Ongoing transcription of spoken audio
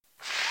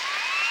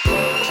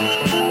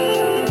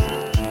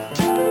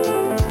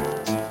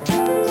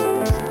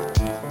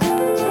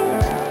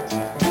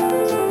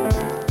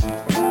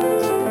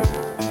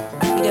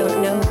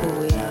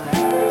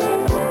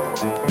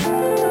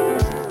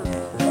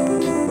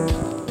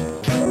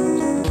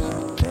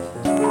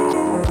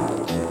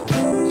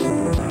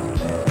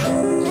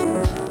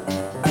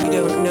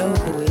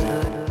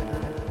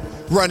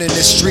Running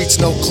the streets,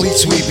 no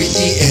cleats, we be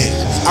eating.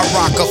 I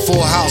rock a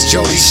full house,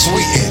 Jody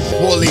Sweetin'.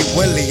 Wooly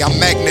Willy, I'm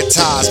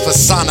magnetized,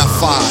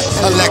 personified,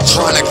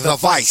 electronic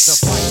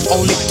device.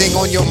 Only thing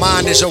on your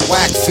mind is your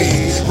whack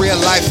feed. Real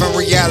life and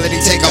reality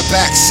take a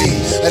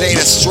backseat. It ain't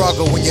a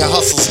struggle when your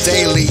hustle's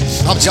daily.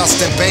 I'm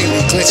Justin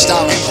Bailey, glitched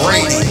out and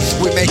grainy.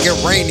 We make it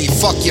rainy,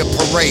 fuck your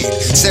parade.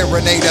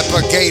 Serenade a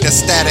brigade of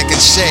static and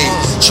shade.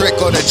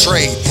 Trick or the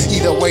trade,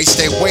 either way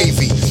stay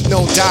wavy.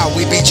 No doubt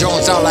we be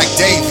Jones out like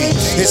Davey.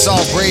 It's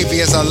all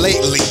gravy as a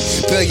lately.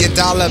 $1 billion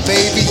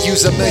baby,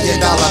 use $1 million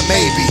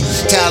maybe.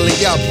 Tally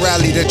up,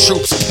 rally the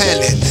troops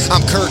penning.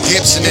 I'm Kirk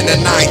Gibson in the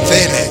 9th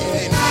inning.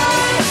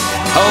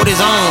 Hold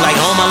his own like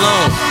Home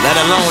Alone. Let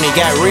alone he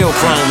got real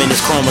chrome in his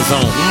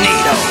chromosome.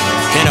 Neto.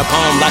 Pin up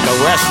home like a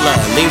wrestler.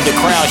 Leave the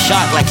crowd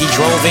shocked like he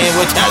drove in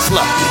with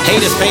Tesla.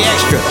 Haters pay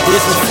extra.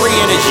 This is free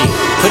energy.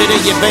 Put it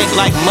in your bank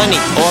like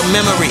money or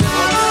memory.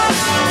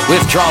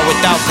 Withdraw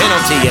without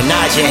penalty and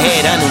nod your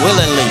head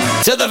unwillingly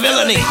to the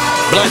villainy.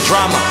 Blood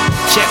drama,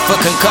 check for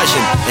concussion.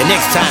 The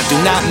next time, do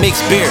not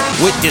mix beer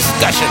with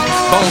discussion.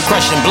 Bone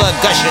crushing, blood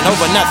gushing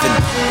over nothing.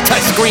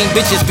 Touch screen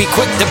bitches, be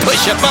quick to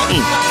push a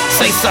button.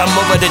 Say something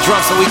over the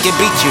drum so we can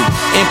beat you.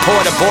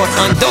 Import, abort,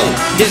 undo,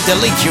 then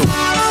delete you.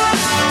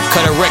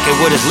 Cut a record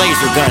with his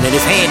laser gun. In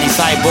his handy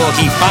cyborg,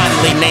 he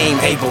finally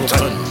named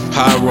Ableton.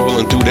 High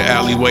rolling through the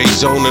alleyway,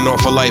 zoning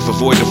off a life,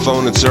 avoid the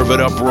phone and serve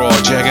it up raw.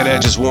 Jagged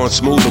edges worn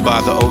smoother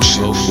by the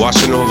ocean,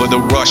 washing over the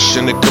rush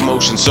and the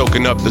commotion,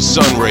 soaking up the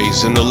sun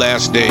rays in the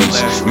last days.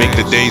 Make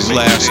the days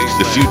last.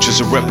 The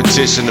future's a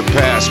repetition of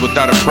past.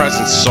 Without a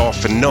presence, it's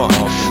off and on.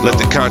 Let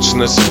the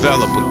consciousness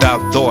develop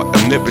without thought.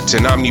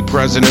 Omnipotent,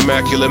 omnipresent,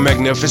 immaculate,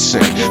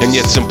 magnificent, and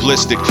yet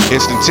simplistic.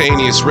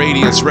 Instantaneous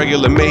radiance,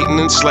 regular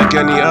maintenance like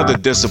any other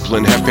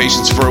discipline. Have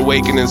patience for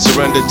awakening,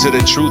 surrender to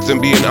the truth,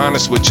 and being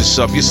honest with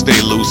yourself. You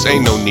stay loose.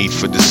 Ain't no need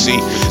for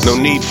deceit, no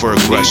need for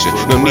aggression,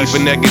 no need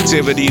for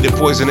negativity to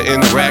poison the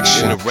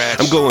interaction.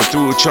 I'm going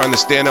through it trying to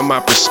stand on my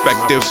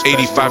perspective.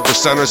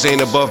 85%ers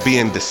ain't above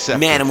being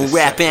deceptive. Manimal,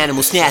 rap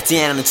animal, snap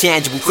down on a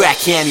tangible crack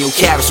cameo,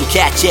 carousel,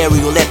 catch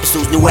aerial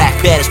episodes, no whack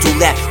pedestal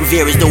lap.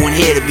 Rivera's no one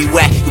here to be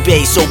whack. You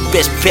pay so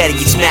best prepared to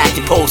get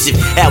smacked, impulsive.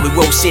 How we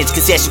roll sins,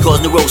 concession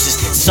cause neurosis.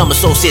 Summer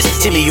solstice,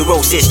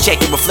 teleorosis. Check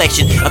your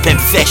reflection, up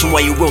imperfection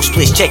while you roll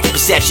splits. Check your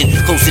perception,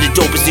 close to the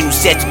dopest thing who's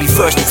set to be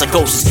first in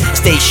psychosis.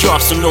 Stay sharp,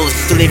 so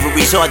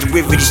delivery's hard to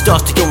rivet.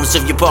 Starts the illness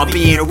of your part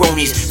being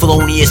erroneous,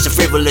 felonious and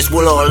frivolous.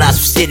 With all lies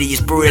fastidious,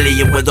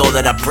 brilliant. With all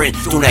that I print,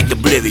 don't act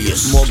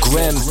oblivious.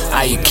 Mortxgrim,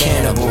 I eat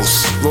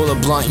cannibals. Roll a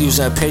blunt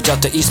using a page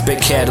out the East Bay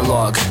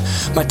catalog.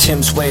 My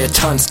Timbs weigh a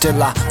ton,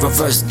 still I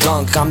reverse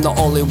dunk. I'm the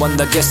only one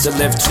that gets to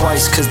live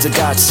twice, cause the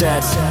God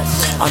said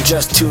I'm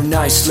just too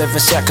nice. Live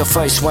and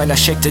sacrifice when I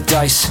shake the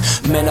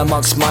dice. Men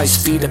amongst mice,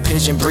 feed a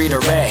pigeon, breed a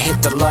rat,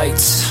 hit the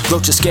lights.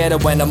 Roaches scared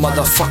of when a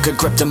motherfucker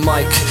grip the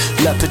mic.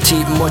 Le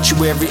Petit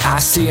mortuary, I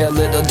see a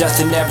little death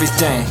in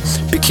everything.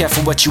 Be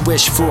careful what you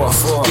wish for.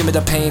 Give me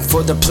the pain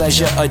for the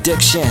pleasure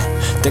addiction,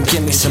 then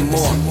give me some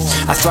more.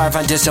 I thrive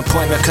on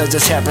disappointment cause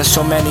it's happened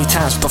so many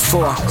times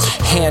before.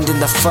 Hand in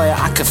the fire,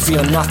 I could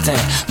feel nothing.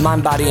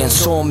 Mind, body, and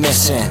soul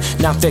missing.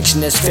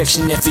 Non-fiction is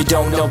fiction if you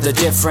don't know the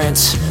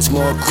difference. It's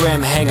more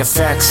grim, hanging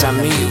facts, I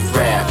meet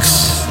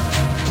racks.